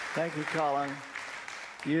Thank you, Colin.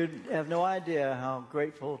 You have no idea how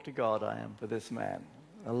grateful to God I am for this man.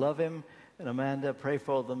 I love him, and Amanda, pray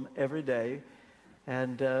for them every day,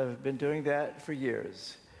 and I've been doing that for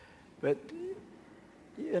years. But,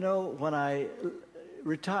 you know, when I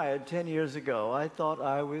retired 10 years ago, I thought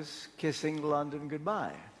I was kissing London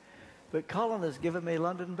goodbye. But Colin has given me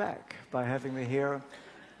London back by having me here.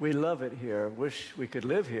 We love it here. Wish we could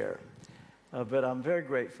live here. But I'm very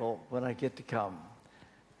grateful when I get to come.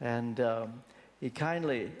 And he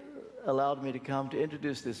kindly allowed me to come to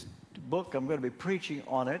introduce this book. I'm going to be preaching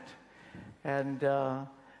on it, and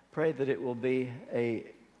pray that it will be a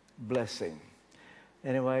blessing.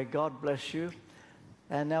 Anyway, God bless you.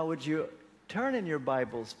 And now would you turn in your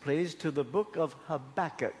Bibles, please, to the book of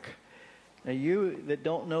Habakkuk. Now you that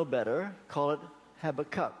don't know better call it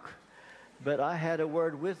Habakkuk. But I had a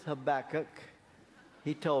word with Habakkuk.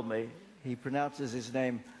 He told me he pronounces his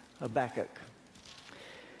name Habakkuk.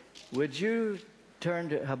 Would you turn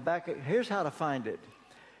to Habakkuk? Here's how to find it.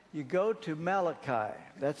 You go to Malachi.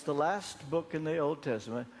 That's the last book in the Old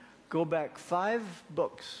Testament. Go back 5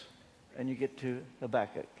 books, and you get to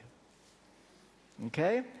Habakkuk.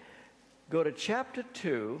 Okay? Go to chapter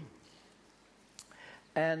 2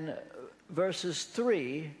 and verses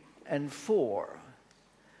 3 and 4.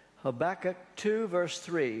 Habakkuk 2, verse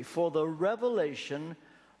 3. For the revelation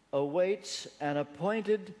awaits an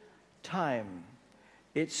appointed time.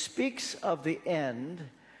 It speaks of the end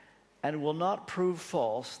and will not prove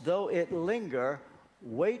false. Though it linger,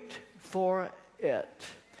 wait for it.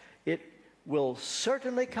 It will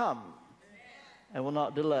certainly come and will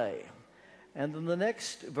not delay. And then the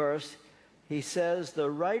next verse, he says,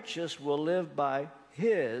 the righteous will live by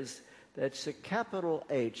his, that's a capital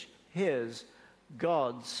H, his,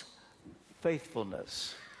 God's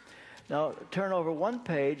faithfulness. Now turn over one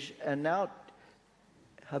page, and now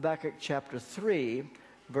Habakkuk chapter 3,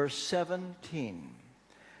 verse 17.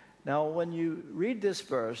 Now, when you read this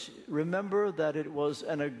verse, remember that it was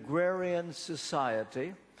an agrarian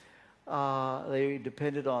society. They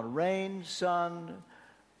depended on rain, sun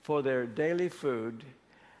for their daily food.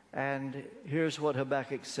 And here's what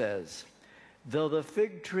Habakkuk says. Though the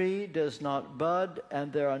fig tree does not bud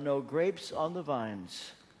and there are no grapes on the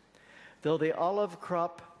vines, though the olive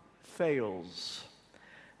crop fails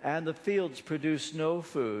and the fields produce no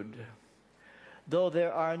food, though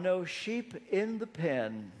there are no sheep in the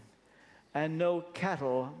pen and no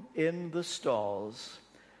cattle in the stalls,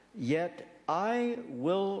 yet I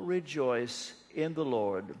will rejoice in the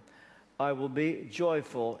Lord. I will be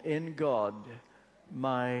joyful in God,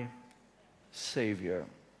 my Savior.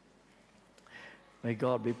 May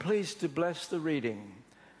God be pleased to bless the reading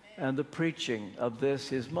and the preaching of this,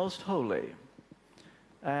 his most holy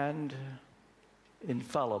and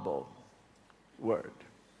infallible word.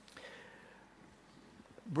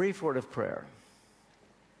 Brief word of prayer.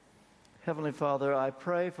 Heavenly Father, I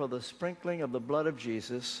pray for the sprinkling of the blood of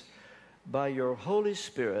Jesus by your Holy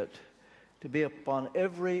Spirit to be upon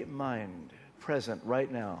every mind present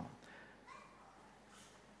right now,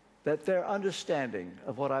 that their understanding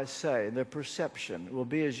of what I say and their perception will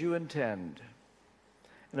be as you intend,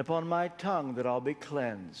 and upon my tongue that I'll be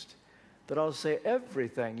cleansed, that I'll say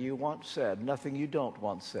everything you want said, nothing you don't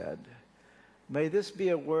want said. May this be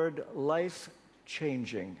a word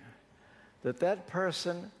life-changing, that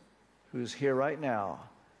person who's here right now,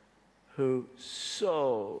 who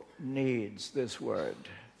so needs this word,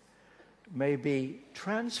 may be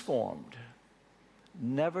transformed,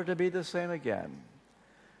 never to be the same again.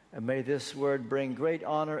 And may this word bring great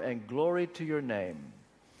honor and glory to your name.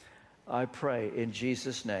 I pray in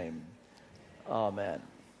Jesus' name. Amen.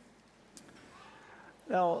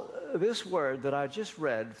 Now, this word that I just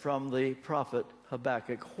read from the prophet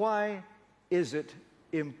Habakkuk, why is it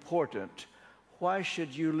important? Why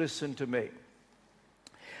should you listen to me?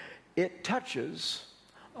 It touches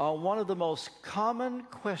on one of the most common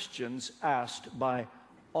questions asked by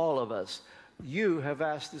all of us. You have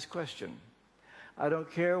asked this question. I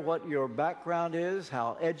don't care what your background is,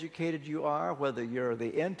 how educated you are, whether you're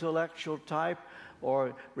the intellectual type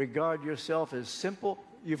or regard yourself as simple,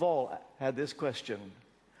 you've all had this question.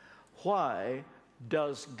 Why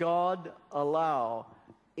does God allow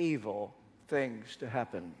evil things to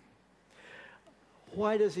happen?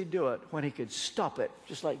 Why does he do it when he could stop it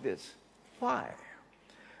just like this? Why?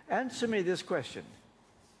 Answer me this question.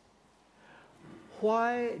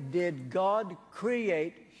 Why did God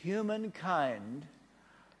create humankind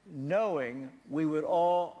knowing we would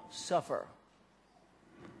all suffer?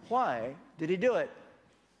 Why did he do it?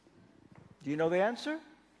 Do you know the answer?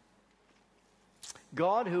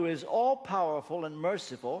 God, who is all-powerful and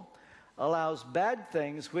merciful, allows bad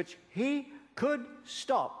things which he could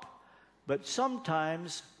stop, but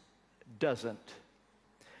sometimes doesn't.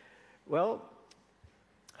 Well,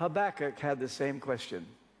 Habakkuk had the same question,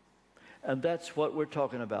 and that's what we're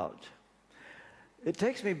talking about. It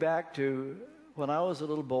takes me back to when I was a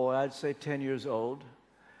little boy, I'd say 10 years old.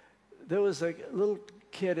 There was a little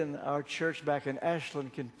kid in our church back in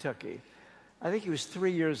Ashland, Kentucky. I think he was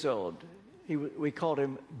 3 years old. We called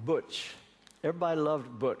him Butch. Everybody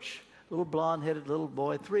loved Butch. Little blonde-headed little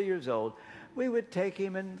boy, 3 years old. We would take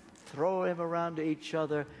him and throw him around to each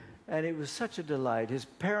other, and it was such a delight. His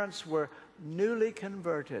parents were newly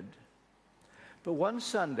converted. But one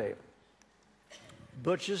Sunday,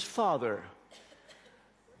 Butch's father,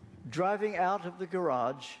 driving out of the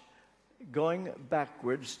garage, going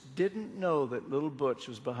backwards, didn't know that little Butch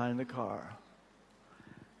was behind the car.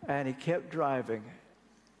 And he kept driving,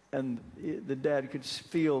 and the dad could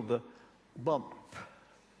feel the bump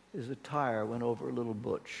as the tire went over little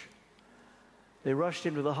Butch. They rushed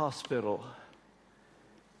him to the hospital.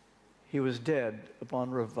 He was dead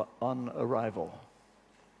on arrival.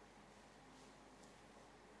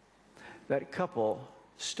 That couple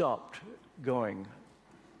stopped going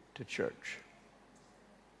to church.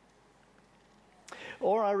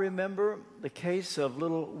 Or I remember the case of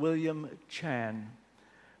little William Chan.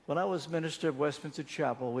 When I was minister of Westminster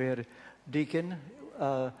Chapel, we had a deacon,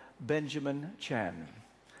 Benjamin Chan.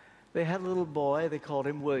 They had a little boy, they called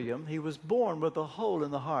him William. He was born with a hole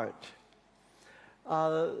in the heart.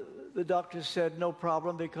 The doctor said no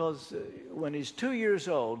problem because when he's 2 years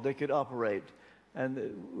old, they could operate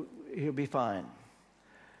and he'll be fine.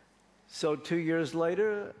 So 2 years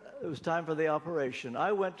later, it was time for the operation.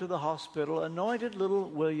 I went to the hospital, anointed little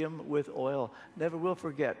William with oil. Never will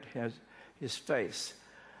forget his face.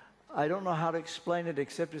 I don't know how to explain it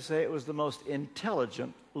except to say it was the most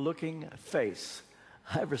intelligent-looking face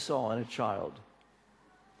I ever saw in a child.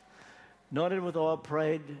 Anointed with oil,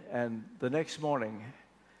 prayed, and the next morning,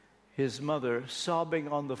 his mother, sobbing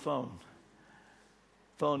on the phone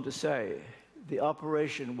to say the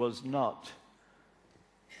operation was not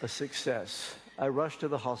a success. I rushed to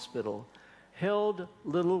the hospital, held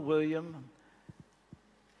little William,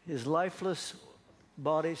 his lifeless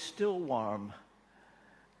body still warm,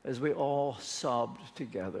 as we all sobbed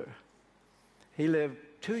together. He lived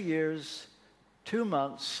 2 years, 2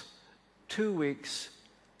 months, 2 weeks,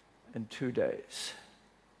 and 2 days.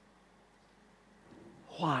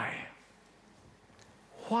 Why?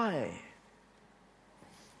 Why?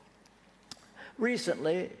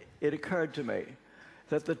 Recently, it occurred to me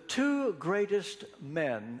that the 2 greatest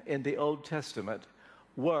men in the Old Testament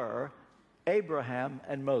were Abraham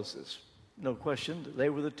and Moses. No question, they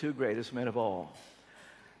were the 2 greatest men of all.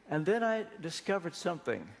 And then I discovered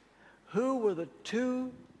something. Who were the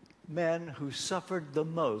 2 men who suffered the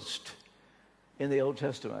most in the Old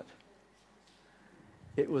Testament?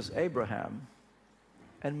 It was Abraham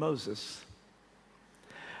and Moses.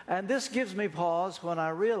 And this gives me pause when I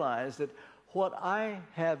realize that what I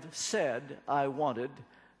have said I wanted,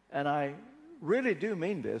 and I really do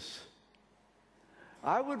mean this,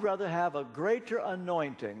 I would rather have a greater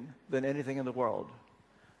anointing than anything in the world.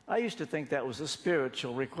 I used to think that was a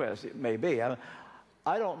spiritual request. It may be. I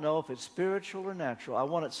don't know if it's spiritual or natural. I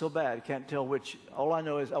want it so bad, I can't tell which. All I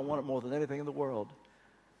know is I want it more than anything in the world.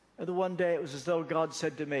 And the one day it was as though God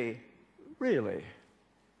said to me, really?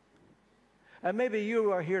 And maybe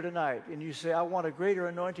you are here tonight and you say, I want a greater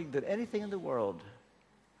anointing than anything in the world.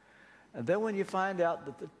 And then when you find out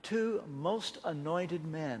that the 2 most anointed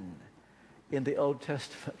men in the Old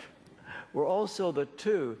Testament were also the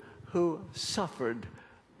 2 who suffered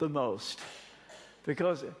the most.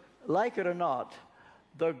 Because, like it or not,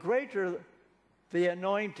 the greater the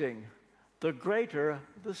anointing, the greater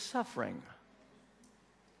the suffering.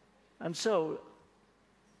 And so,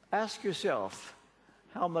 ask yourself,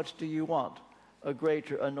 how much do you want a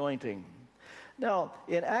greater anointing? Now,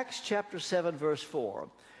 in Acts chapter 7, verse 4,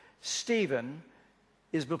 Stephen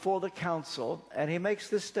is before the council, and he makes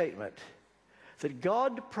this statement, that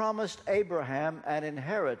God promised Abraham an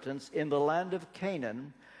inheritance in the land of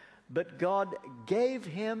Canaan, but God gave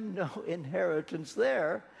him no inheritance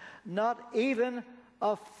there, not even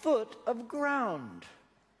a foot of ground.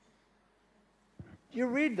 You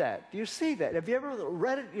read that. You see that. Have you ever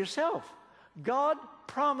read it yourself? God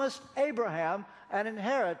promised Abraham an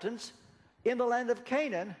inheritance in the land of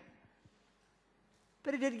Canaan,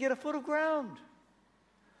 but he didn't get a foot of ground.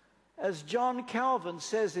 As John Calvin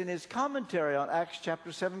says in his commentary on Acts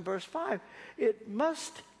chapter 7, verse 5, it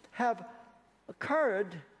must have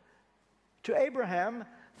occurred to Abraham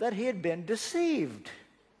that he had been deceived.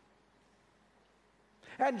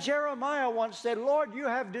 And Jeremiah once said, Lord, you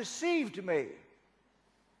have deceived me.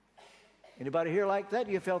 Anybody here like that?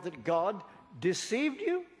 You felt that God deceived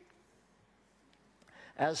you?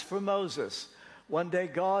 As for Moses, one day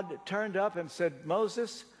God turned up and said,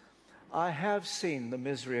 Moses, I have seen the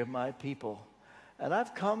misery of my people, and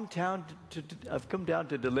I've come down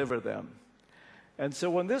to deliver them. And so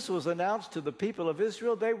when this was announced to the people of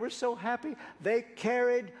Israel, they were so happy. They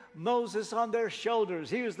carried Moses on their shoulders.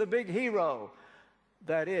 He was the big hero.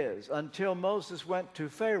 That is, until Moses went to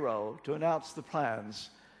Pharaoh to announce the plans.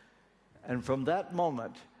 And from that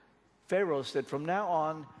moment, Pharaoh said, from now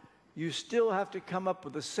on, you still have to come up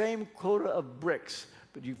with the same quota of bricks,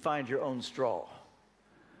 but you find your own straw.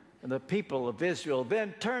 And the people of Israel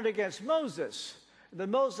then turned against Moses. And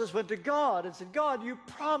then Moses went to God and said, God, you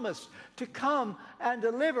promised to come and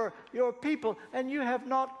deliver your people, and you have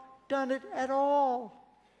not done it at all.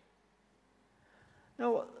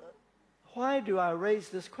 Now, why do I raise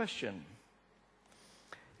this question?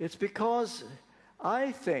 It's because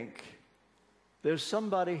I think there's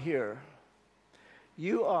somebody here.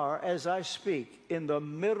 You are, as I speak, in the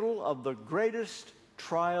middle of the greatest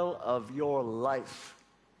trial of your life.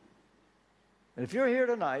 And if you're here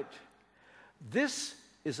tonight, this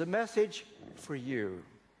is a message for you.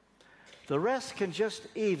 The rest can just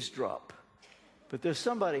eavesdrop. But there's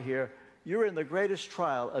somebody here, you're in the greatest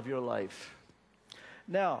trial of your life.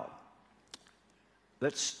 Now,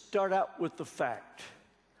 let's start out with the fact.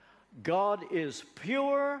 God is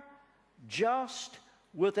pure, just,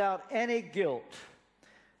 without any guilt.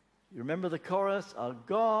 You remember the chorus? A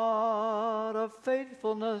God of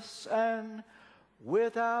faithfulness and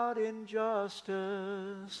without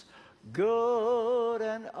injustice, good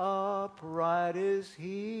and upright is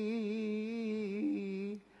He.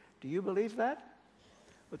 Do you believe that?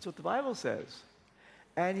 That's what the Bible says.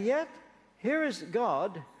 And yet, here is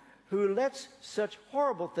God who lets such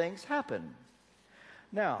horrible things happen.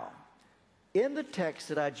 Now, in the text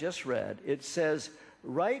that I just read, it says,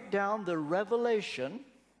 write down the revelation,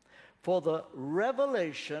 for the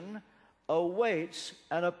revelation awaits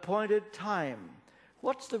an appointed time.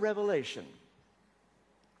 What's the revelation?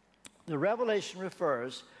 The revelation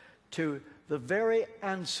refers to the very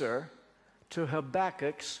answer to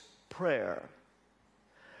Habakkuk's prayer.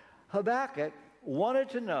 Habakkuk wanted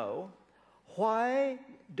to know, why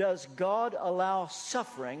does God allow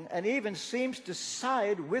suffering and even seems to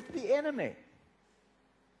side with the enemy?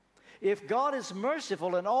 If God is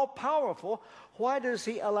merciful and all-powerful, why does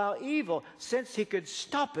He allow evil, since He could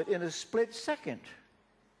stop it in a split second?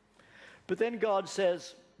 But then God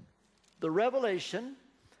says, the revelation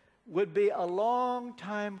would be a long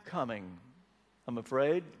time coming, I'm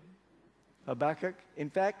afraid, Habakkuk. In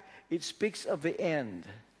fact, it speaks of the end.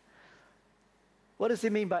 What does He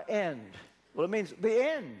mean by end? Well, it means the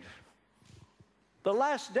end, the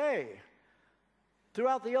last day.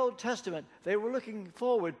 Throughout the Old Testament, they were looking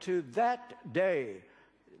forward to that day,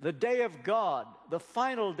 the day of God, the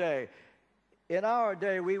final day. In our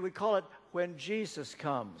day, we would call it when Jesus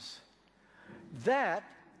comes. That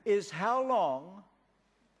is how long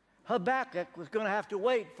Habakkuk was going to have to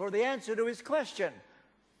wait for the answer to his question.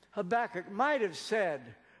 Habakkuk might have said,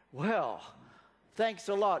 well, thanks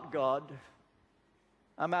a lot, God.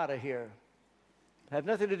 I'm out of here. I have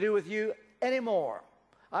nothing to do with you anymore.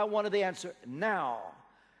 I wanted the answer now.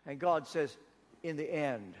 And God says, in the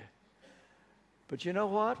end. But you know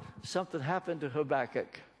what? Something happened to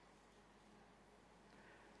Habakkuk.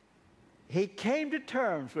 He came to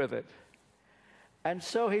terms with it. And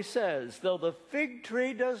so he says, though the fig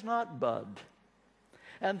tree does not bud,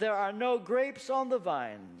 and there are no grapes on the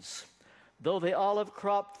vines, though the olive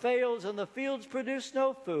crop fails and the fields produce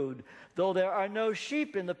no food, though there are no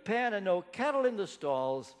sheep in the pen and no cattle in the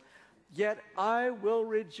stalls, yet I will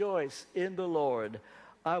rejoice in the Lord.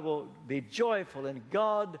 I will be joyful in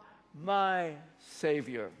God, my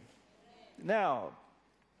Savior. Now,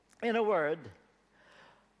 in a word,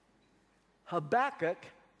 Habakkuk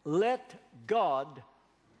let God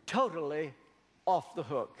totally off the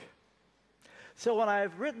hook. So when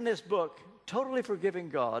I've written this book, Totally Forgiving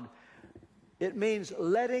God, it means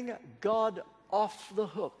letting God off the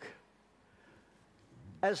hook.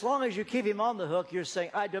 As long as you keep Him on the hook, you're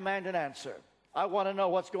saying, I demand an answer. I want to know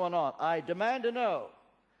what's going on. I demand to know.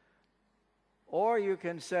 Or you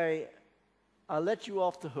can say, I'll let you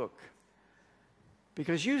off the hook.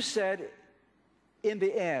 Because you said, in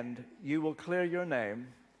the end, you will clear your name.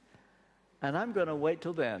 And I'm going to wait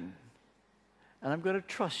till then. And I'm going to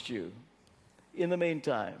trust you in the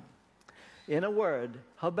meantime. In a word,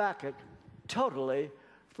 Habakkuk totally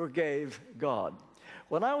forgave God.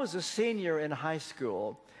 When I was a senior in high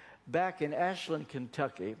school, back in Ashland,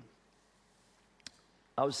 Kentucky,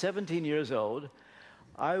 I was 17 years old.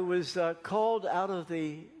 I was called out of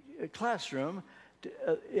the classroom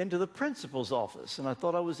into the principal's office, and I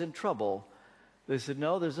thought I was in trouble. They said,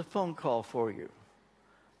 no, there's a phone call for you.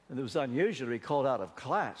 And it was unusual to be called out of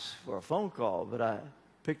class for a phone call, but I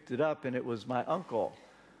picked it up, and it was my uncle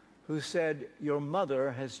who said, your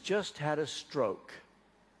mother has just had a stroke,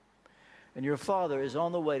 and your father is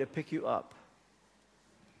on the way to pick you up.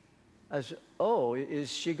 I said, oh,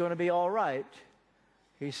 is she going to be all right?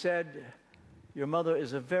 He said, your mother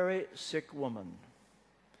is a very sick woman.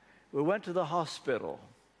 We went to the hospital,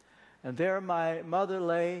 and there my mother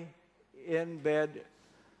lay in bed,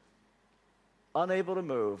 unable to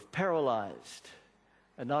move, paralyzed,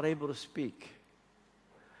 and not able to speak.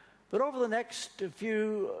 But over the next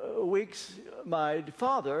few weeks, my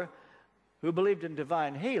father, who believed in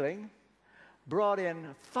divine healing, brought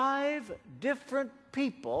in 5 different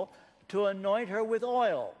people to anoint her with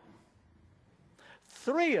oil.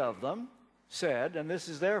 3 of them said, and this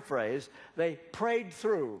is their phrase, they prayed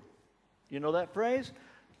through. You know that phrase?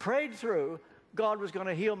 Prayed through. God was going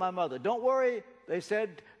to heal my mother. Don't worry, they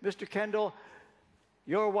said, Mr. Kendall,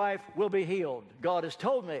 your wife will be healed. God has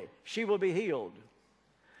told me she will be healed.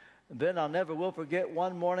 And then I never will forget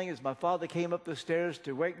one morning as my father came up the stairs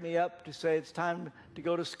to wake me up to say it's time to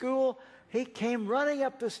go to school, he came running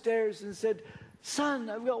up the stairs and said, son,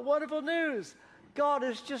 I've got wonderful news. God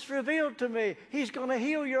has just revealed to me he's going to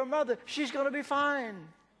heal your mother. She's going to be fine.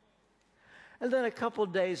 And then a couple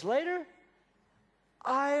days later,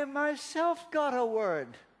 I myself got a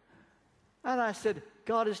word. And I said,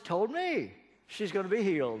 God has told me she's going to be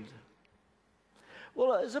healed.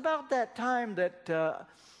 Well, it was about that time that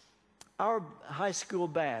our high school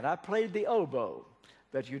band, I played the oboe.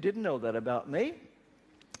 Bet you didn't know that about me.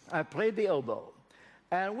 I played the oboe.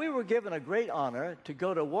 And we were given a great honor to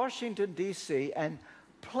go to Washington, D.C. and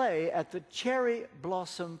play at the Cherry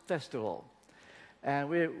Blossom Festival. And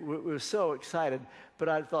we were so excited, but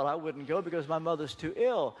I thought I wouldn't go because my mother's too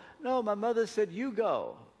ill. No, my mother said, you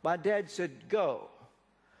go. My dad said, go.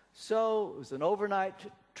 So it was an overnight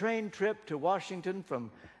train trip to Washington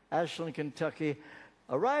from Ashland, Kentucky.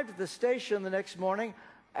 Arrived at the station the next morning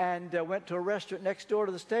and went to a restaurant next door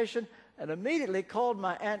to the station and immediately called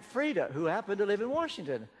my Aunt Frida, who happened to live in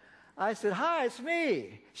Washington. I said, hi, it's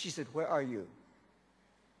me. She said, where are you?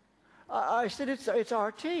 I said, it's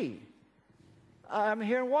RT. I'm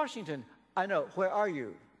here in Washington. I know. Where are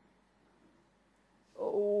you?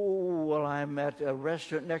 Oh, well, I'm at a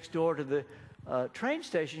restaurant next door to the train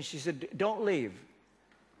station. She said, don't leave.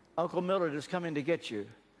 Uncle Millard is coming to get you.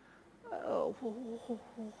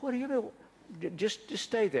 What do you mean? Just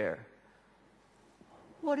stay there.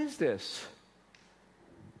 What is this?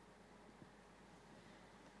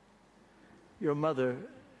 Your mother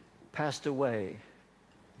passed away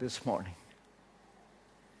this morning.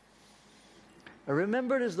 I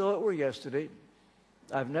remember it as though it were yesterday.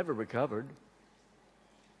 I've never recovered.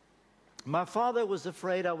 My father was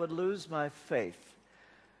afraid I would lose my faith.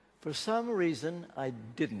 For some reason, I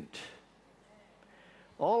didn't.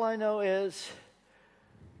 All I know is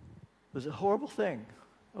it was a horrible thing.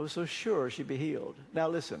 I was so sure she'd be healed. Now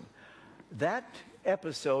listen, that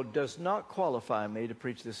episode does not qualify me to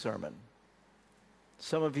preach this sermon.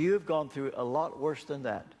 Some of you have gone through a lot worse than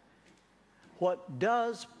that. What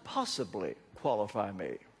does possibly qualify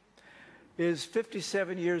me is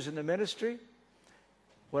 57 years in the ministry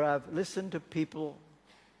where I've listened to people.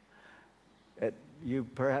 You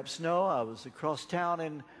perhaps know I was across town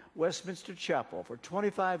in Westminster Chapel for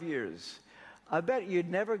 25 years. I bet you'd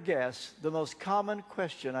never guess the most common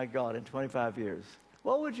question I got in 25 years.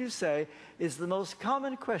 What would you say is the most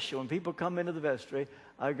common question when people come into the vestry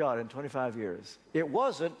I got in 25 years? It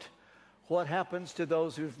wasn't what happens to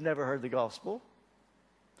those who've never heard the gospel.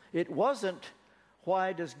 It wasn't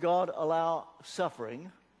why does God allow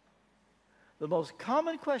suffering. The most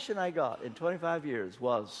common question I got in 25 years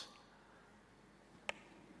was,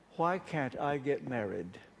 why can't I get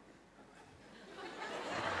married?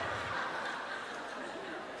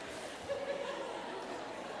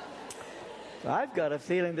 I've got a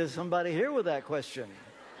feeling there's somebody here with that question.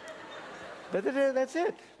 But that's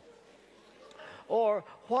it. Or,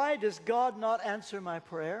 why does God not answer my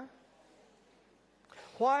prayer?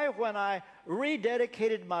 Why, when I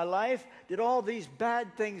rededicated my life, did all these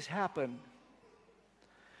bad things happen?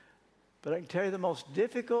 But I can tell you the most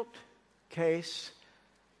difficult case,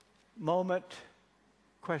 moment,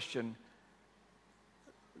 question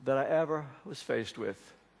that I ever was faced with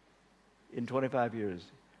in 25 years.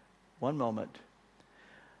 One moment.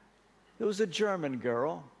 There was a German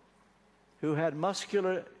girl who had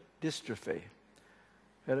muscular dystrophy,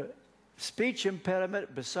 had a speech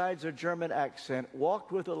impediment besides her German accent,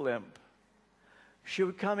 walked with a limp. She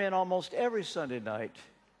would come in almost every Sunday night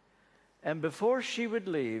And before she would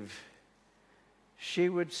leave, she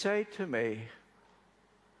would say to me,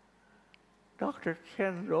 Dr.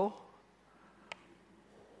 Kendall,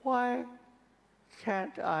 why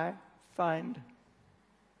can't I find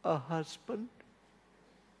a husband?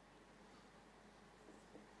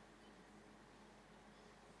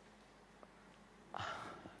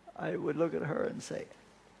 I would look at her and say,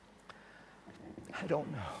 I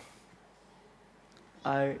don't know.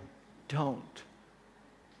 I don't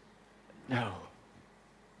know.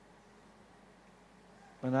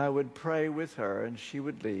 And I would pray with her, and she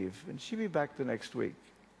would leave, and she'd be back the next week.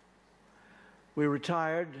 We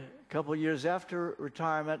retired. A couple of years after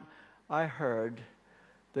retirement, I heard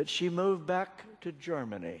that she moved back to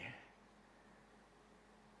Germany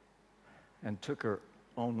and took her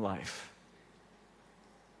own life.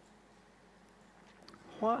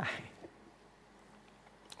 Why?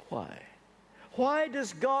 Why? Why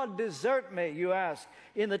does God desert me, you ask,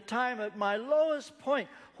 in the time at my lowest point?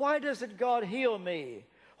 Why doesn't God heal me?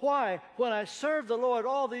 Why, when I served the Lord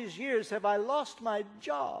all these years, have I lost my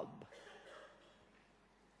job?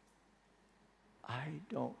 I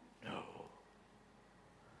don't know.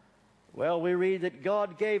 Well, we read that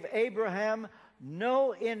God gave Abraham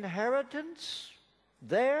no inheritance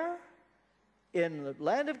there in the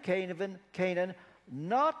land of Canaan,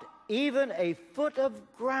 not even a foot of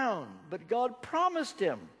ground. But God promised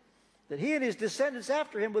him that he and his descendants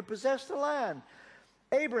after him would possess the land.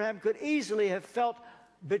 Abraham could easily have felt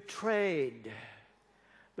betrayed.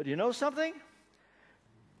 But you know something?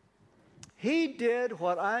 He did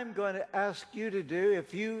what I'm going to ask you to do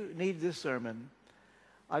if you need this sermon.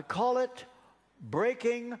 I call it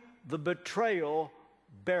breaking the betrayal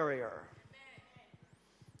barrier.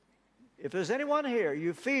 If there's anyone here,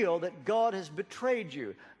 you feel that God has betrayed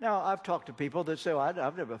you. Now, I've talked to people that say, well,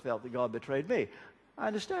 I've never felt that God betrayed me. I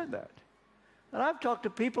understand that. And I've talked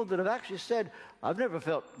to people that have actually said, I've never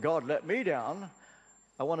felt God let me down.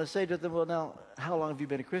 I want to say to them, well, now, how long have you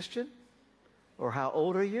been a Christian? Or how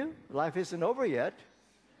old are you? Life isn't over yet.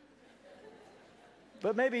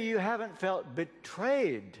 But maybe you haven't felt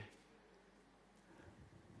betrayed.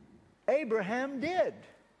 Abraham did.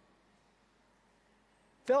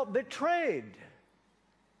 Felt betrayed.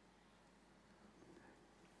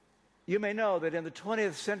 You may know that in the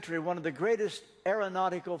 20th century, one of the greatest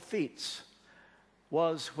aeronautical feats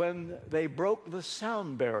was when they broke the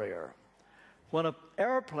sound barrier, when an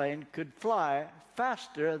airplane could fly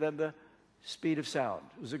faster than the speed of sound.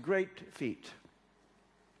 It was a great feat.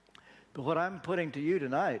 But what I'm putting to you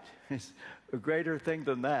tonight is a greater thing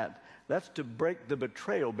than that. That's to break the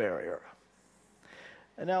betrayal barrier.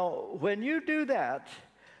 And now, when you do that,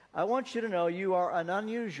 I want you to know you are an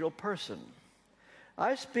unusual person.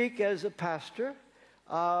 I speak as a pastor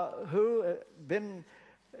who been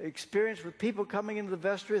experienced with people coming into the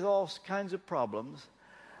vestry with all kinds of problems.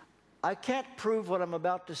 I can't prove what I'm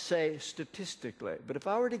about to say statistically, but if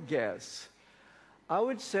I were to guess, I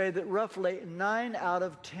would say that roughly 9 out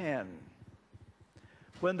of 10,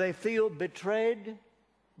 when they feel betrayed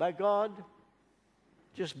by God,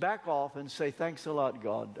 just back off and say, thanks a lot,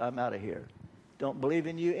 God, I'm out of here. Don't believe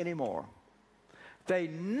in you anymore. They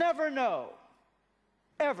never know,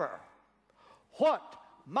 ever, what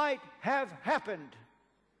might have happened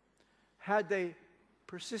had they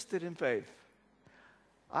persisted in faith.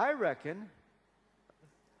 I reckon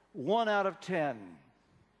 1 out of 10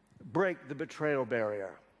 break the betrayal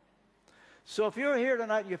barrier. So if you're here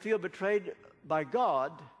tonight and you feel betrayed by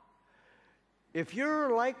God, if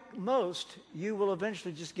you're like most, you will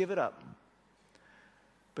eventually just give it up.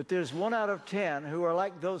 But there's 1 out of 10 who are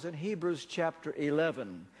like those in Hebrews chapter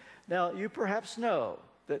 11. Now, you perhaps know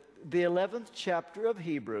that the 11th chapter of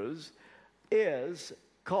Hebrews is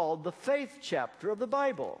called the faith chapter of the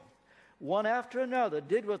Bible. One after another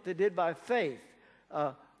did what they did by faith.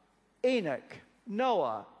 Enoch,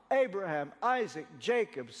 Noah, Abraham, Isaac,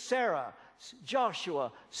 Jacob, Sarah,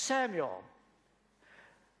 Joshua, Samuel.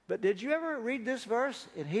 But did you ever read this verse?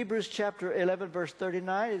 In Hebrews chapter 11, verse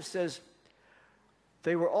 39, it says,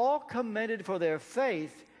 they were all commended for their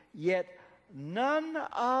faith, yet none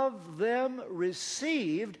of them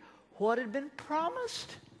received what had been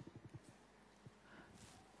promised.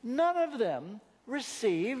 None of them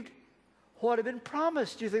received what had been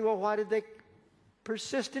promised. You think, well, why did they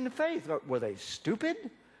persist in faith? Were they stupid?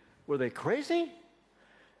 Were they crazy?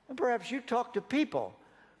 And perhaps you talk to people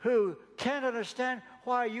who can't understand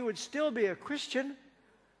why you would still be a Christian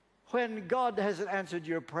when God hasn't answered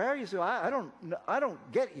your prayer. You say, I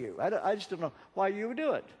don't get you. I just don't know why you would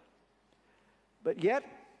do it. But yet,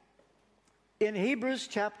 in Hebrews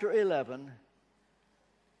chapter 11,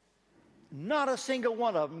 not a single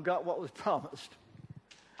one of them got what was promised.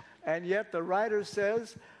 And yet the writer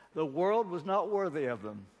says the world was not worthy of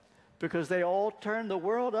them because they all turned the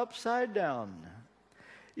world upside down.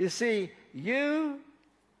 You see, you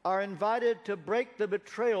are invited to break the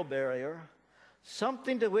betrayal barrier,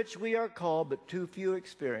 something to which we are called but too few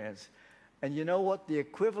experience. And you know what the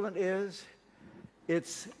equivalent is?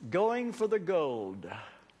 It's going for the gold.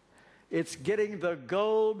 It's getting the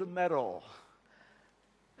gold medal,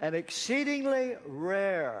 an exceedingly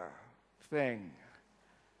rare thing,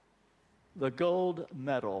 the gold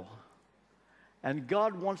medal. And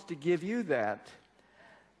God wants to give you that.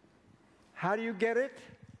 How do you get it?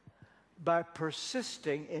 By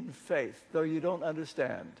persisting in faith, though you don't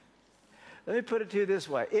understand. Let me put it to you this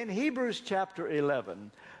way. In Hebrews chapter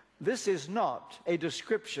 11, this is not a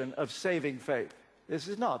description of saving faith. This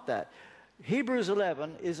is not that. Hebrews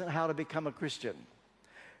 11 isn't how to become a Christian.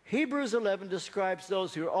 Hebrews 11 describes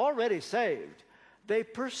those who are already saved. They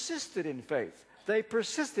persisted in faith. They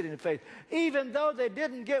persisted in faith. Even though they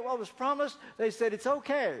didn't get what was promised, they said, it's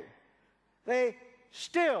okay. They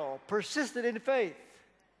still persisted in faith.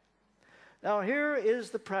 Now, here is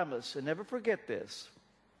the premise, and never forget this.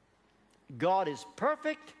 God is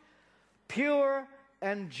perfect, pure,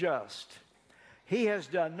 and just. He has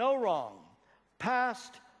done no wrong,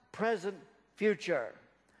 past, present, future.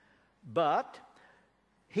 But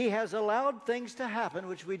He has allowed things to happen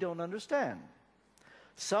which we don't understand.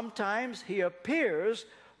 Sometimes He appears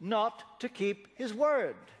not to keep His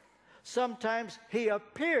word. Sometimes He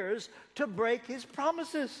appears to break His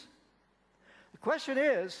promises. The question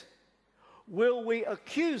is, will we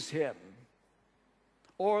accuse Him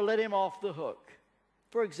or let Him off the hook?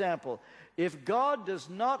 For example, if God does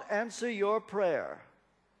not answer your prayer,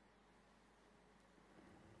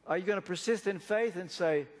 are you going to persist in faith and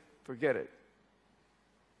say, forget it?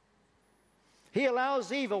 He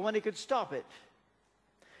allows evil when He could stop it.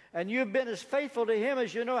 And you've been as faithful to Him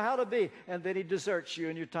as you know how to be, and then He deserts you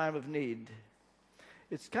in your time of need.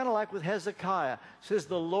 It's kind of like with Hezekiah. It says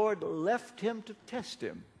the Lord left him to test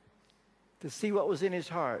him, to see what was in his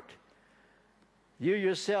heart. You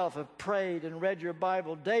yourself have prayed and read your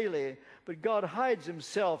Bible daily, but God hides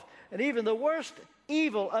Himself, and even the worst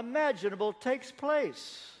evil imaginable takes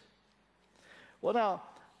place. Well, now,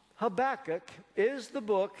 Habakkuk is the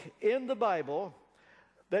book in the Bible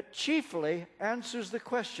that chiefly answers the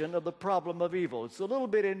question of the problem of evil. It's a little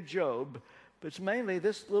bit in Job, but it's mainly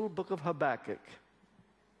this little book of Habakkuk.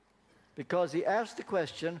 Because he asks the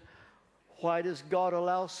question, why does God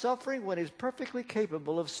allow suffering when He's perfectly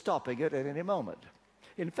capable of stopping it at any moment?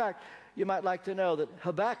 In fact, you might like to know that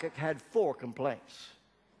Habakkuk had 4 complaints.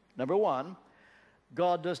 Number 1,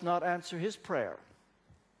 God does not answer his prayer.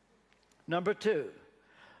 Number 2,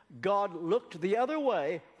 God looked the other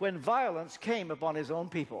way when violence came upon His own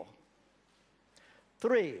people.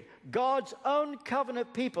 3, God's own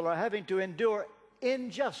covenant people are having to endure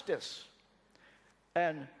injustice.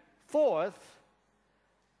 And 4th,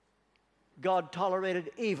 God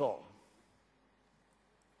tolerated evil.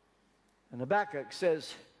 And Habakkuk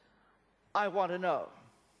says, I want to know.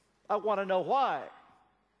 I want to know why.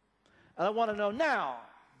 And I want to know now.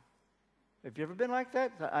 Have you ever been like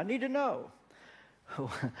that? I need to know.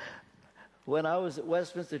 When I was at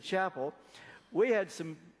Westminster Chapel, we had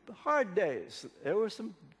some hard days. There were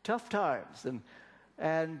some tough times.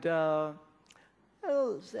 And I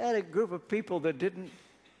had a group of people that didn't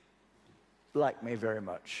like me very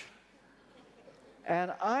much.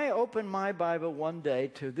 And I opened my Bible one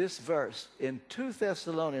day to this verse in 2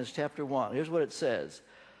 Thessalonians chapter 1. Here's what it says.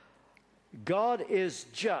 God is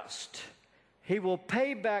just. He will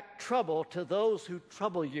pay back trouble to those who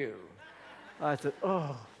trouble you. I thought,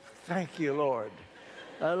 oh, thank you, Lord.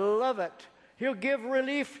 I love it. He'll give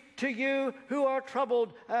relief to you who are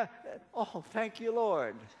troubled. Oh, thank you,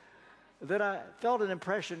 Lord. Then I felt an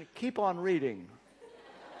impression, keep on reading.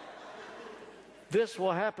 This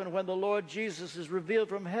will happen when the Lord Jesus is revealed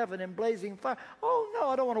from heaven in blazing fire. Oh, no,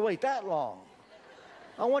 I don't want to wait that long.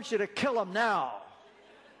 I want you to kill him now.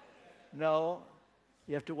 No,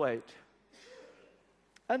 you have to wait.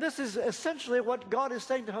 And this is essentially what God is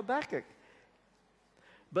saying to Habakkuk.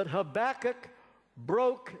 But Habakkuk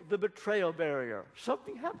broke the betrayal barrier.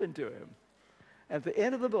 Something happened to him. At the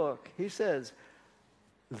end of the book, he says,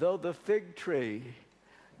 though the fig tree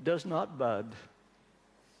does not bud,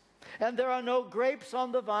 and there are no grapes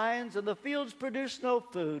on the vines, and the fields produce no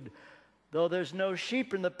food, though there's no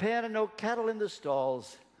sheep in the pen and no cattle in the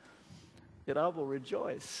stalls, yet I will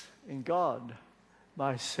rejoice in God,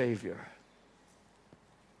 my Savior.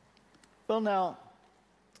 Well, now,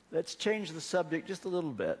 let's change the subject just a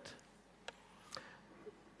little bit.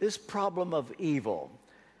 This problem of evil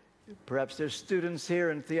Perhaps there's students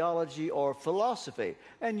here in theology or philosophy,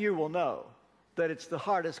 and you will know that it's the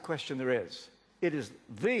hardest question there is. It is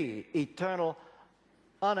the eternal,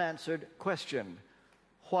 unanswered question.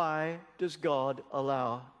 Why does God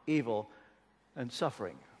allow evil and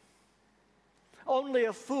suffering? Only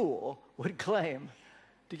a fool would claim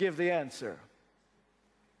to give the answer.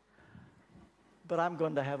 But I'm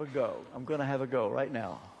going to have a go. I'm going to have a go right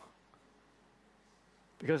now.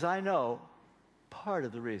 Because I know part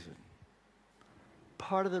of the reason.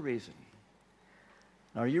 Part of the reason.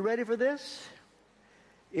 Now, are you ready for this?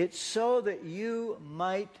 It's so that you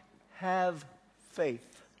might have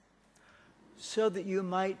faith. So that you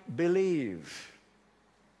might believe.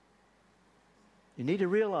 You need to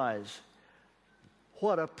realize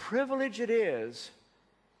what a privilege it is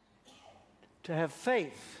to have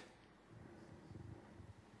faith.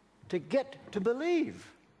 To get to believe.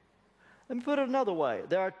 Let me put it another way.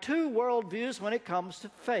 There are two worldviews when it comes to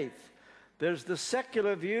faith. There's the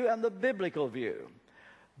secular view and the biblical view.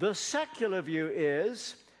 The secular view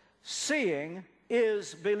is seeing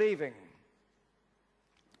is believing.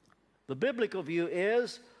 The biblical view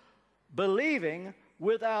is believing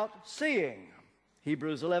without seeing.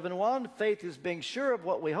 Hebrews 11:1, faith is being sure of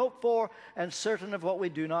what we hope for and certain of what we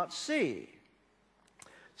do not see.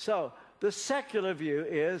 So, the secular view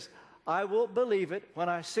is, I will believe it when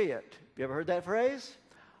I see it. You ever heard that phrase?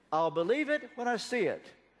 I'll believe it when I see it.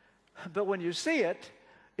 But when you see it,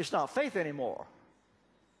 it's not faith anymore.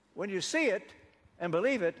 When you see it and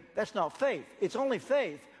believe it, that's not faith. It's only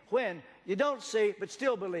faith when you don't see but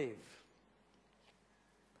still believe.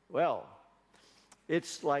 Well,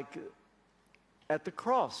 it's like at the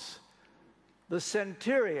cross, the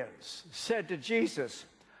centurions said to Jesus,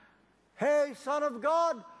 "Hey, Son of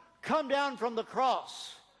God, come down from the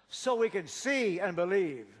cross so we can see and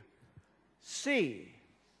believe." See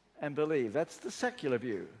and believe. That's the secular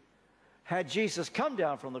view. Had Jesus come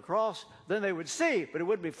down from the cross, then they would see, but it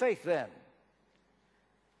wouldn't be faith then.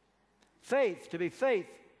 Faith, to be faith,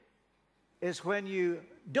 is when you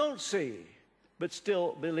don't see, but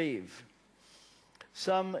still believe.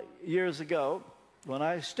 Some years ago, when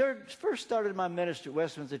I first started my ministry at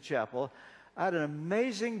Westminster Chapel, I had an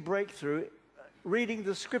amazing breakthrough reading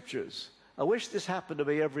the Scriptures. I wish this happened to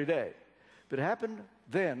me every day, but it happened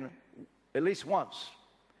then at least once.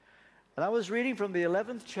 And I was reading from the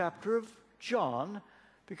 11th chapter of John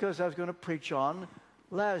because I was going to preach on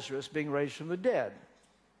Lazarus being raised from the dead.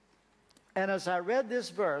 And as I read this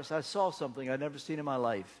verse, I saw something I'd never seen in my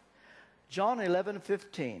life. John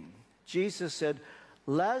 11:15, Jesus said,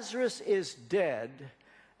 "Lazarus is dead,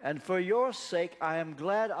 and for your sake I am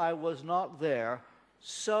glad I was not there,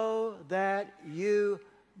 so that you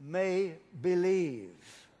may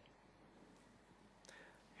believe."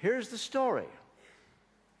 Here's the story.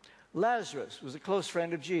 Lazarus was a close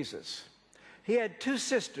friend of Jesus. He had two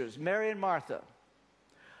sisters, Mary and Martha.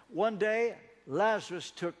 One day, Lazarus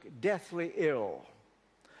took deathly ill.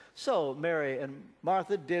 So Mary and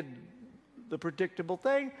Martha did the predictable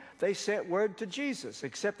thing. They sent word to Jesus,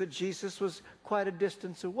 except that Jesus was quite a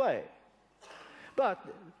distance away. But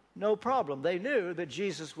no problem. They knew that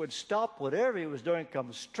Jesus would stop whatever he was doing,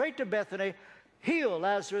 come straight to Bethany, heal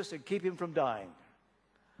Lazarus, and keep him from dying.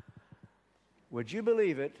 Would you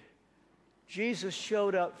believe it? Jesus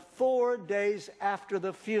showed up 4 days after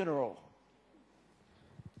the funeral.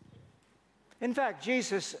 In fact,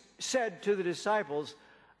 Jesus said to the disciples,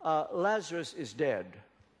 Lazarus is dead.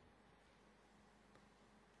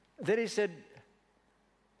 Then he said,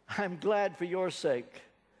 I'm glad for your sake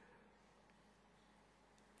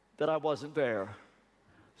that I wasn't there,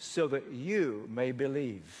 so that you may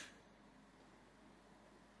believe.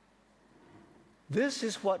 This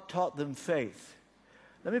is what taught them faith.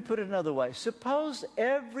 Let me put it another way. Suppose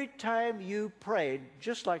every time you prayed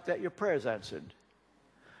just like that, your prayer's answered.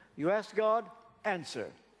 You ask God,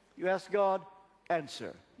 answer. You ask God,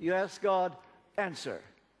 answer. You ask God, answer.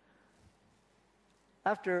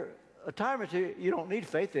 After a time or two, you don't need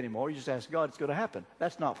faith anymore. You just ask God, it's going to happen.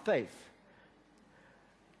 That's not faith.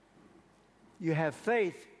 You have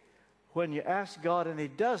faith when you ask God and he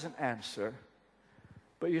doesn't answer,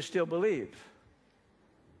 but you still believe.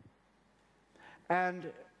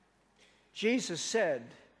 And Jesus said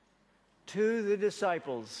to the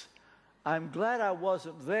disciples, I'm glad I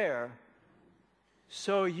wasn't there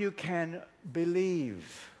so you can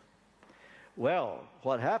believe. Well,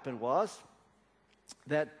 what happened was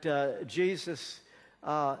that Jesus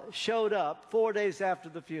showed up 4 days after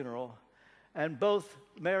the funeral, and both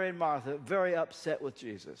Mary and Martha very upset with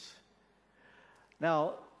Jesus.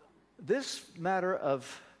 Now, this matter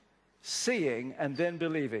of seeing and then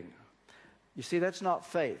believing, you see, that's not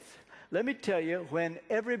faith. Let me tell you when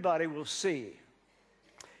everybody will see.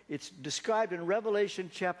 It's described in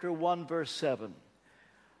Revelation chapter 1, verse 7.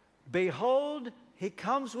 Behold, he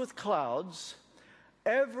comes with clouds.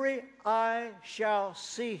 Every eye shall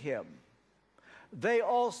see him. They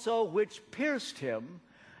also which pierced him,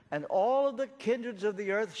 and all of the kindreds of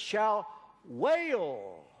the earth shall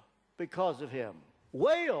wail because of him.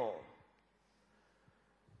 Wail.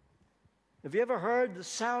 Have you ever heard the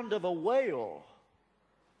sound of a wail?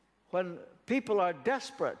 When people are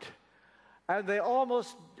desperate and they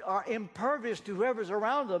almost are impervious to whoever's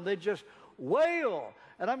around them, they just wail.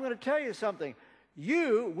 And I'm going to tell you something.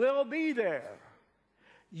 You will be there.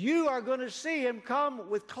 You are going to see him come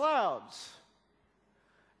with clouds.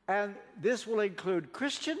 And this will include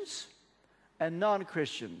Christians and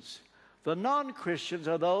non-Christians. The non-Christians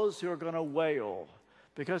are those who are going to wail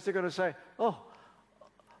because they're going to say, oh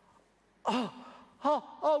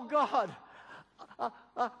God,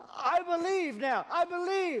 I believe now. I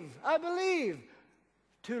believe.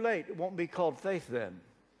 Too late. It won't be called faith then.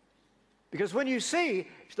 Because when you see,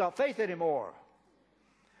 it's not faith anymore.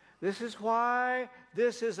 This is why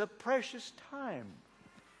this is a precious time.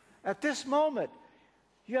 At this moment,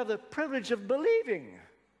 you have the privilege of believing.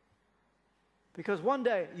 Because one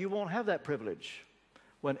day you won't have that privilege.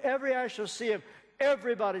 When every eye shall see him,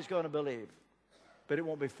 everybody's going to believe. But it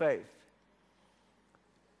won't be faith.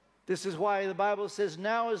 This is why the Bible says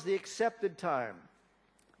now is the accepted time.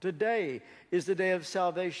 Today is the day of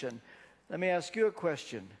salvation. Let me ask you a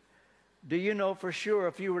question. Do you know for sure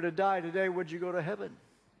if you were to die today, would you go to heaven?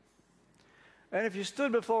 And if you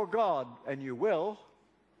stood before God, and you will,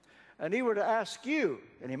 and he were to ask you,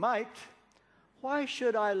 and he might, why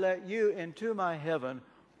should I let you into my heaven?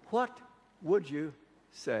 What would you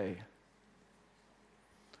say?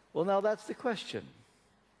 Well, now that's the question.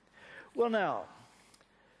 Well, now,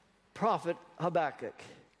 Prophet Habakkuk,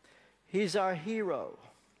 he's our hero.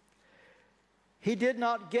 He did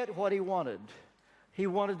not get what he wanted. He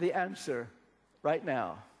wanted the answer right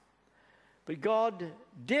now. But God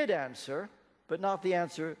did answer, but not the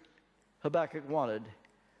answer Habakkuk wanted.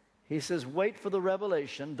 He says, wait for the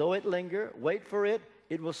revelation, though it linger, wait for it.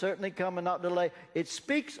 It will certainly come and not delay. It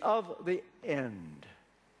speaks of the end.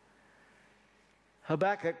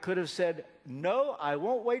 Habakkuk could have said, no, I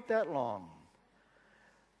won't wait that long.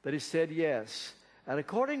 But he said yes. And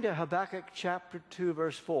according to Habakkuk chapter 2,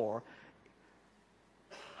 verse 4,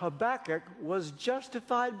 Habakkuk was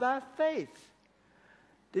justified by faith.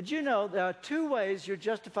 Did you know there are two ways you're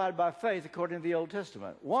justified by faith according to the Old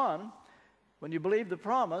Testament? One, when you believe the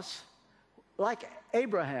promise, like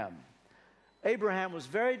Abraham. Abraham was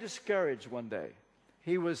very discouraged one day.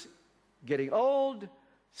 He was getting old.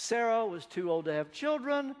 Sarah was too old to have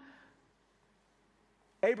children.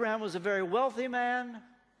 Abraham was a very wealthy man.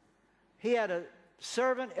 He had a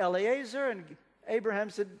servant, Eliezer, and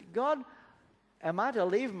Abraham said, God, am I to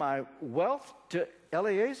leave my wealth to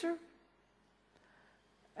Eliezer?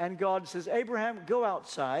 And God says, Abraham, go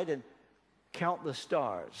outside and count the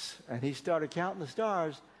stars. And he started counting the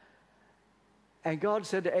stars. And God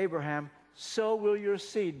said to Abraham, so will your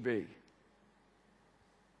seed be.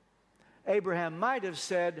 Abraham might have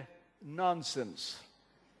said, nonsense.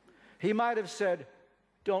 He might have said,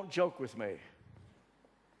 don't joke with me.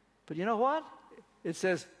 But you know what? It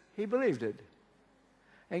says he believed it.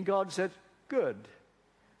 And God said, good.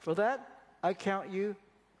 For that, I count you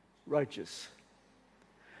righteous.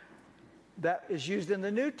 That is used in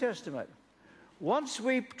the New Testament. Once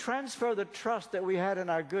we transfer the trust that we had in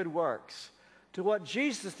our good works to what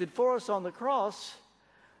Jesus did for us on the cross,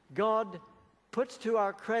 God puts to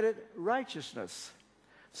our credit righteousness.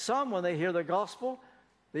 Some, when they hear the gospel,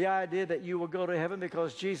 the idea that you will go to heaven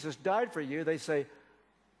because Jesus died for you, they say,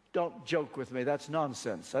 don't joke with me, that's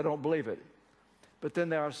nonsense, I don't believe it. But then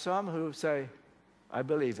there are some who say, I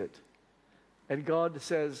believe it. And God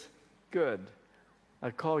says, good, I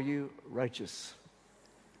call you righteous.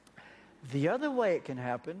 The other way it can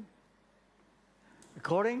happen,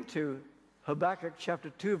 according to Habakkuk chapter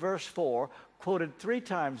 2, verse 4, quoted 3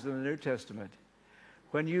 times in the New Testament,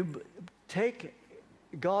 when you take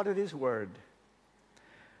God at his word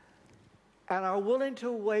and are willing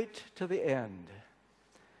to wait to the end,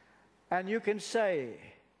 and you can say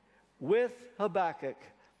with Habakkuk,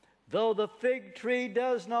 though the fig tree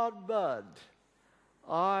does not bud,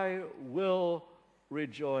 I will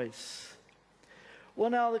rejoice. Well,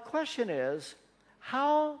 now the question is,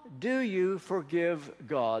 how do you forgive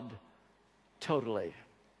God totally?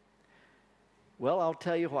 Well, I'll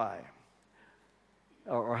tell you why,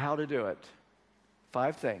 or how to do it.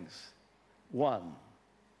 5 things. 1,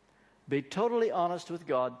 be totally honest with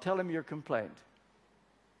God. Tell him your complaint.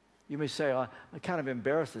 You may say, I'm kind of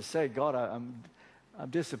embarrassed to say, God, I'm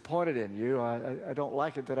disappointed in you. I don't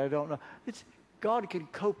like it that I don't know. God can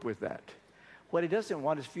cope with that. What he doesn't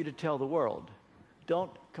want is for you to tell the world. Don't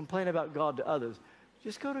complain about God to others.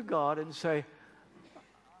 Just go to God and say,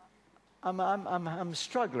 I'm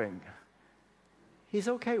struggling. He's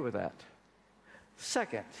okay with that.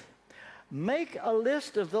 Second, make a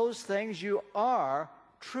list of those things you are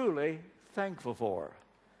truly thankful for.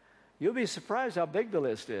 You'll be surprised how big the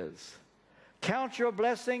list is. Count your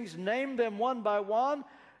blessings, name them one by one.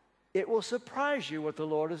 It will surprise you what the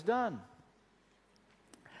Lord has done.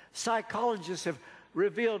 Psychologists have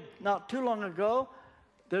revealed not too long ago,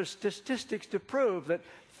 there's statistics to prove that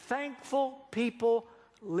thankful people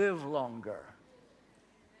live longer.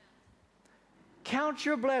 Count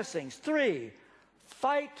your blessings. 3,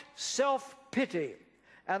 fight self-pity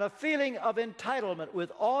and a feeling of entitlement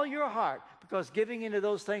with all your heart, because giving into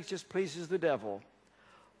those things just pleases the devil.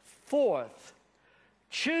 4th,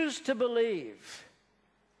 choose to believe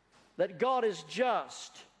that God is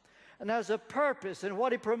just and has a purpose in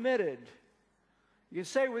what he permitted. You can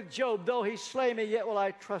say with Job, though he slay me, yet will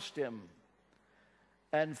I trust him.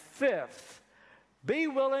 And 5th, be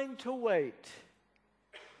willing to wait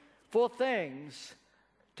for things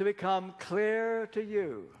to become clear to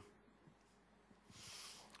you.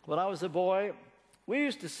 When I was a boy, we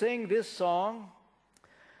used to sing this song,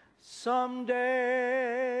 someday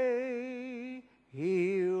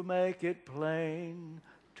he'll make it plain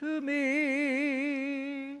to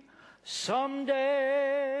me. Someday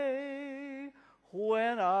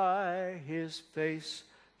when I his face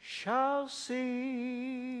shall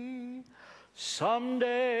see.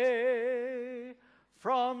 Someday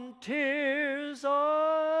from tears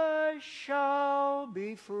I shall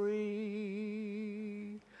be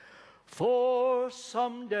free. For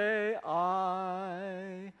someday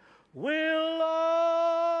I will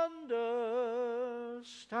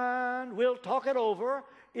understand. We'll talk it over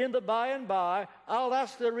in the by and by. I'll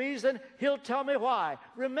ask the reason. He'll tell me why.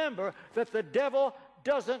 Remember that the devil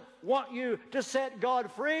doesn't want you to set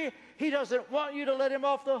God free. He doesn't want you to let him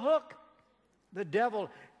off the hook. The devil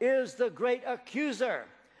is the great accuser.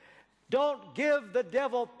 Don't give the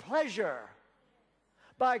devil pleasure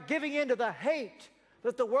by giving in to the hate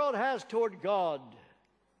that the world has toward God.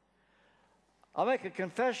 I'll make a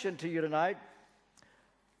confession to you tonight.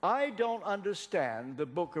 I don't understand the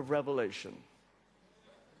book of Revelation.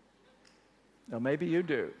 Now, maybe you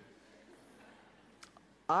do.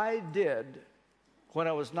 I did when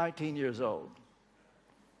I was 19 years old.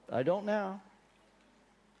 I don't now.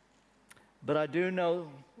 But I do know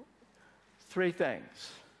 3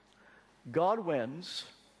 things. God wins,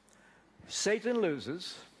 Satan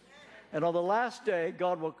loses, and on the last day,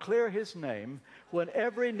 God will clear his name when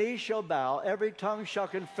every knee shall bow, every tongue shall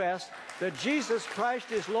confess that Jesus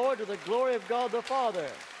Christ is Lord to the glory of God the Father.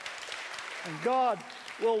 And God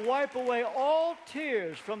will wipe away all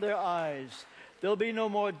tears from their eyes. There'll be no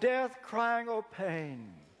more death, crying, or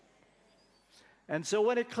pain. And so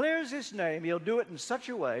when he clears his name, he'll do it in such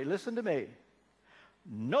a way, listen to me,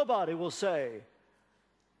 nobody will say,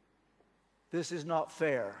 this is not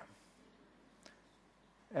fair.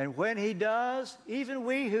 And when he does, even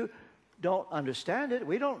we who don't understand it,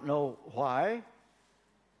 we don't know why,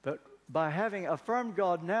 but by having affirmed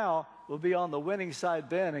God now, we'll be on the winning side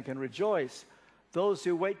then and can rejoice. Those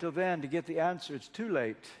who wait till then to get the answer, it's too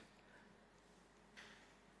late.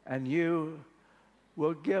 And you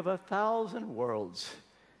will give 1,000 worlds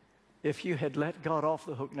if you had let God off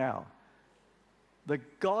the hook now. The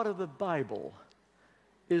God of the Bible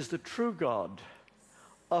is the true God.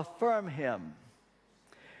 Affirm him.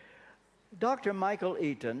 Dr. Michael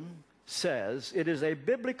Eaton says it is a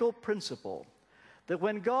biblical principle that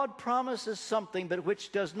when God promises something but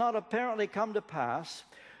which does not apparently come to pass,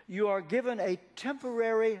 you are given a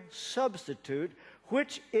temporary substitute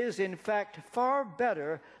which is in fact far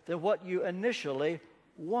better than what you initially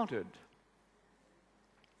wanted.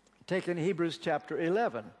 Take in Hebrews chapter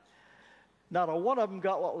 11. Not a one of them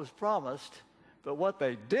got what was promised, but what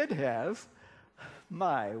they did have,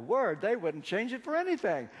 my word, they wouldn't change it for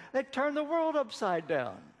anything. They'd turn the world upside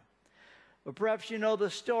down. Or perhaps you know the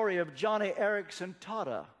story of Johnny Erickson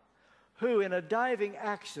Tata, who in a diving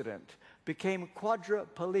accident became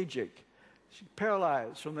quadriplegic,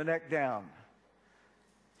 paralyzed from the neck down.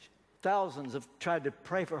 Thousands have tried to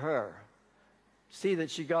pray for her, see that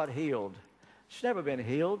she got healed. She's never been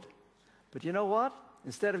healed. But you know what?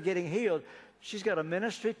 Instead of getting healed, she's got a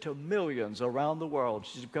ministry to millions around the world.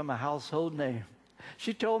 She's become a household name.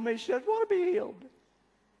 She told me, she doesn't want to be healed.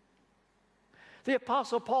 The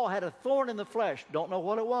Apostle Paul had a thorn in the flesh. Don't know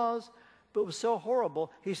what it was, But it was so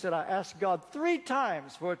horrible, he said, I asked God 3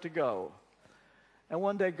 times for it to go. And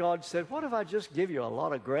one day God said, what if I just give you a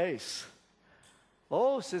lot of grace?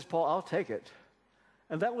 Oh, says Paul, I'll take it.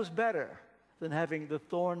 And that was better than having the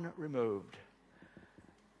thorn removed.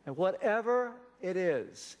 And whatever it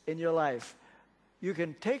is in your life, you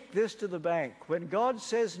can take this to the bank. When God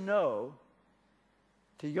says no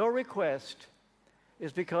to your request,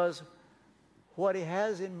 it's because what he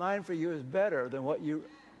has in mind for you is better than what you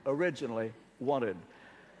originally wanted.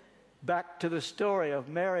 Back to the story of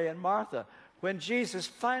Mary and Martha. When Jesus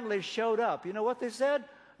finally showed up, you know what they said?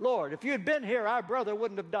 Lord, if you had been here, our brother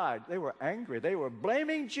wouldn't have died. They were angry. They were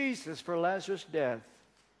blaming Jesus for Lazarus' death.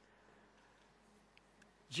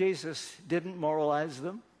 Jesus didn't moralize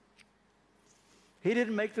them. He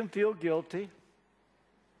didn't make them feel guilty.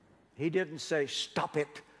 He didn't say, stop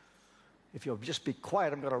it. If you'll just be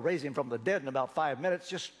quiet, I'm going to raise him from the dead in about 5 minutes.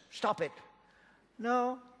 Just stop it.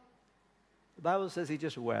 No. The Bible says he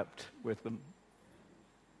just wept with them.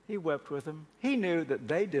 He wept with them. He knew that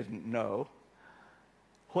they didn't know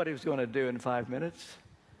what he was going to do in 5 minutes.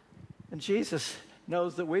 And Jesus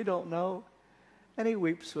knows that we don't know, and he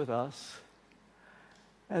weeps with us.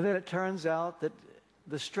 And then it turns out that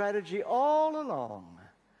the strategy all along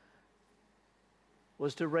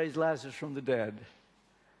was to raise Lazarus from the dead.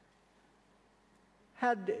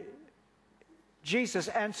 Had Jesus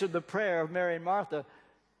answered the prayer of Mary and Martha,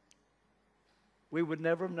 we would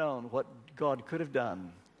never have known what God could have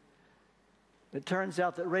done. It turns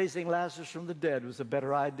out that raising Lazarus from the dead was a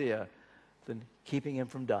better idea than keeping him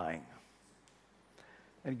from dying.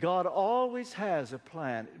 And God always has a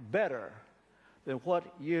plan better than what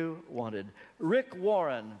you wanted. Rick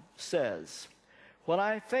Warren says, when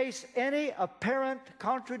I face any apparent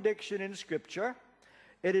contradiction in Scripture,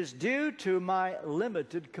 it is due to my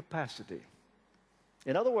limited capacity.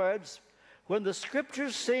 In other words, when the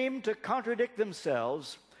Scriptures seem to contradict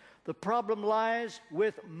themselves, the problem lies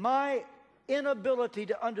with my inability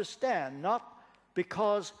to understand, not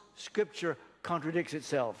because Scripture contradicts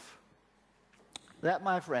itself. That,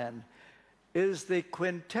 my friend, is the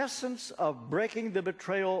quintessence of breaking the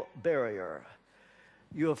betrayal barrier.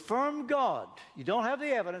 You affirm God. You don't have the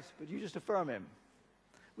evidence, but you just affirm him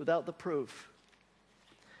without the proof.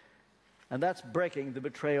 And that's breaking the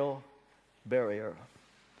betrayal barrier.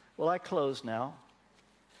 Well, I close now.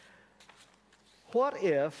 What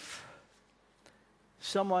if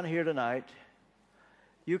someone here tonight,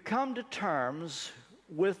 you come to terms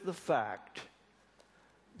with the fact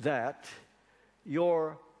that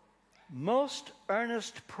your most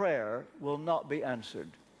earnest prayer will not be answered?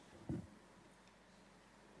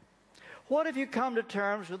 What if you come to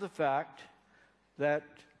terms with the fact that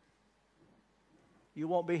you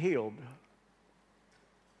won't be healed?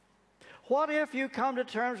 What if you come to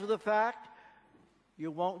terms with the fact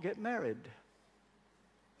you won't get married?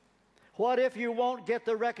 What if you won't get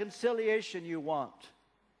the reconciliation you want?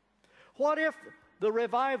 What if the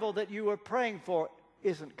revival that you were praying for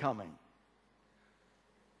isn't coming?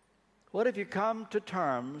 What if you come to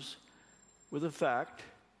terms with the fact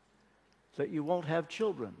that you won't have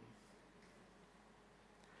children?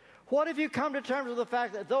 What if you come to terms with the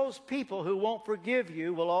fact that those people who won't forgive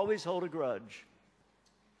you will always hold a grudge?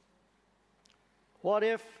 What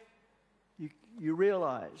if you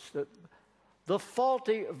realize that the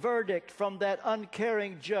faulty verdict from that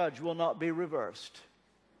uncaring judge will not be reversed?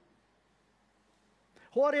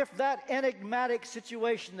 What if that enigmatic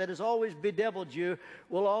situation that has always bedeviled you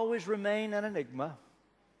will always remain an enigma?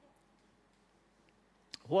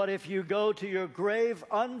 What if you go to your grave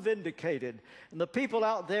unvindicated, and the people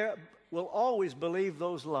out there will always believe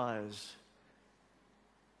those lies?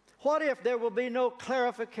 What if there will be no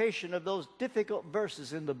clarification of those difficult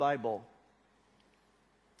verses in the Bible?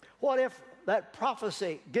 What if that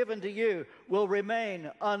prophecy given to you will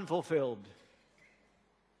remain unfulfilled?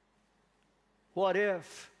 What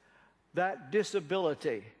if that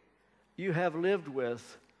disability you have lived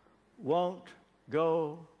with won't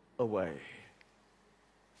go away?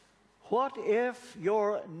 What if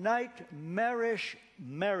your nightmarish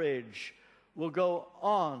marriage will go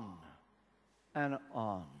on and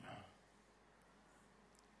on?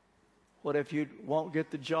 What if you won't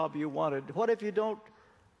get the job you wanted? What if you don't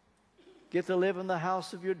get to live in the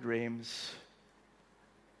house of your dreams?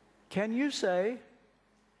 Can you say,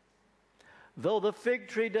 though the fig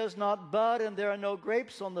tree does not bud and there are no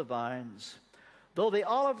grapes on the vines, though the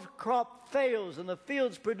olive crop fails and the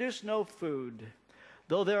fields produce no food,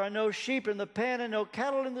 though there are no sheep in the pen and no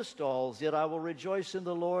cattle in the stalls, yet I will rejoice in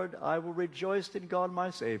the Lord, I will rejoice in God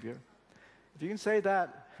my Savior. If you can say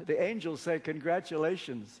that, the angels say,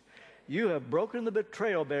 congratulations. You have broken the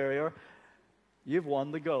betrayal barrier. You've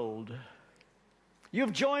won the gold.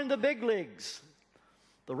 You've joined the big leagues,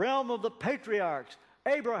 the realm of the patriarchs,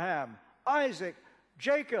 Abraham, Isaac,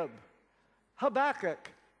 Jacob, Habakkuk,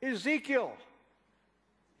 Ezekiel.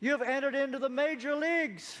 You've entered into the major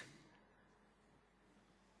leagues.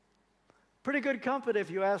 Pretty good company, if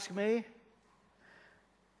you ask me.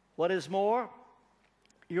 What is more,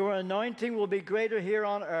 your anointing will be greater here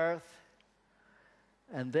on earth.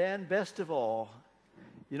 And then, best of all,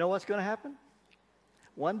 you know what's going to happen?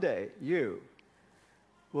 One day, you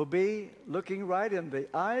will be looking right in the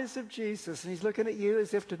eyes of Jesus, and he's looking at you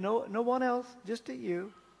as if to no one else, just at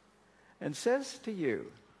you, and says to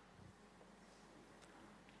you,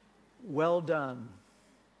 well done.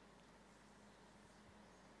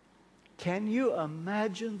 Can you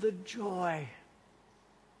imagine the joy?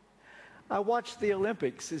 I watch the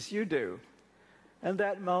Olympics as you do, and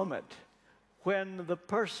that moment when the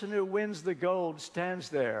person who wins the gold stands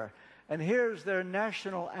there and hears their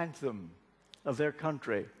national anthem of their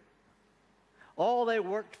country. All they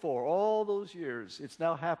worked for, all those years, it's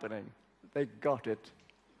now happening. They got it.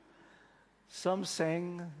 Some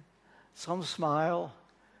sing, some smile,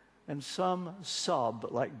 and some sob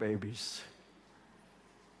like babies.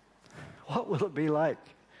 What will it be like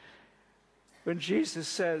when Jesus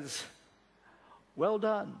says, well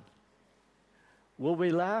done? Will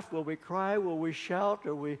we laugh? Will we cry? Will we shout?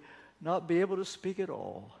 Or will we not be able to speak at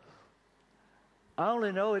all? I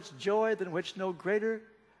only know it's joy than which no greater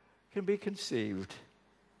can be conceived.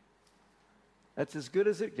 That's as good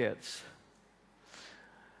as it gets.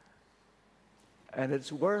 And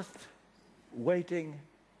it's worth waiting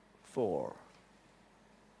for.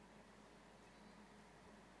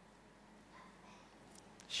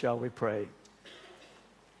 Shall we pray?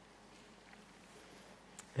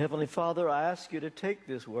 Heavenly Father, I ask you to take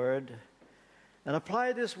this word and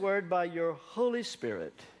apply this word by your Holy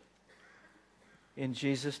Spirit. In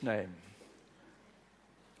Jesus' name,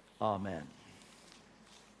 amen.